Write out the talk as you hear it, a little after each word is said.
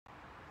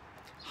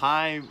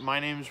Hi,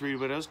 my name is Reed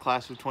Widdoes,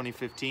 class of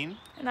 2015.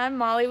 And I'm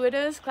Molly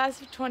Widdoes, class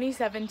of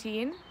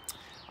 2017.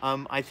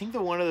 I think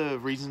that one of the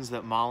reasons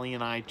that Molly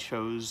and I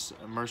chose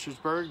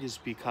Mercersburg is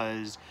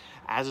because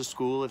as a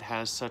school it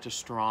has such a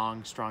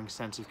strong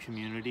sense of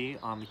community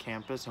on the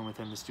campus and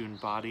within the student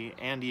body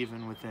and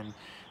even within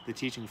the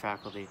teaching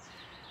faculty.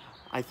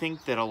 I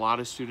think that a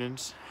lot of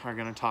students are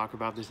going to talk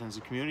about this sense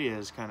of community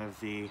as kind of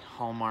the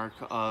hallmark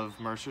of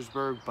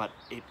Mercersburg, but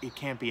it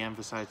can't be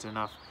emphasized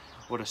enough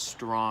what a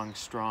strong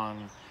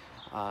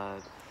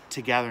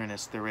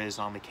togetherness there is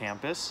on the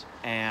campus,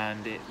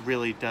 and it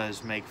really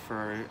does make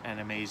for an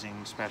amazing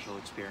special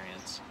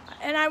experience.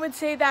 And I would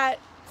say that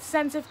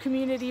sense of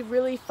community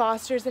really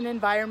fosters an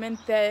environment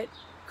that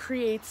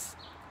creates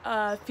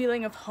a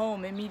feeling of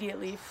home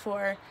immediately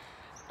for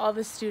all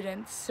the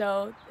students.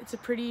 So it's a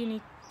pretty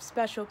unique,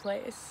 special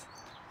place.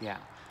 Yeah.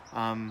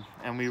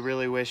 And we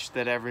really wish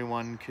that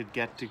everyone could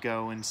get to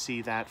go and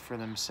see that for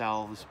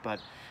themselves,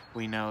 but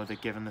we know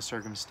that given the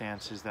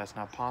circumstances that's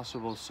not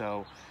possible,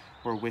 so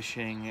we're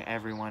wishing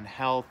everyone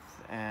health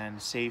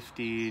and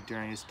safety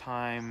during this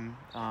time,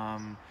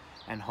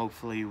 and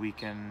hopefully we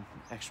can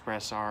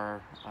express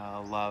our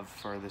love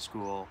for the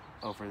school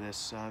over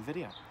this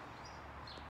video.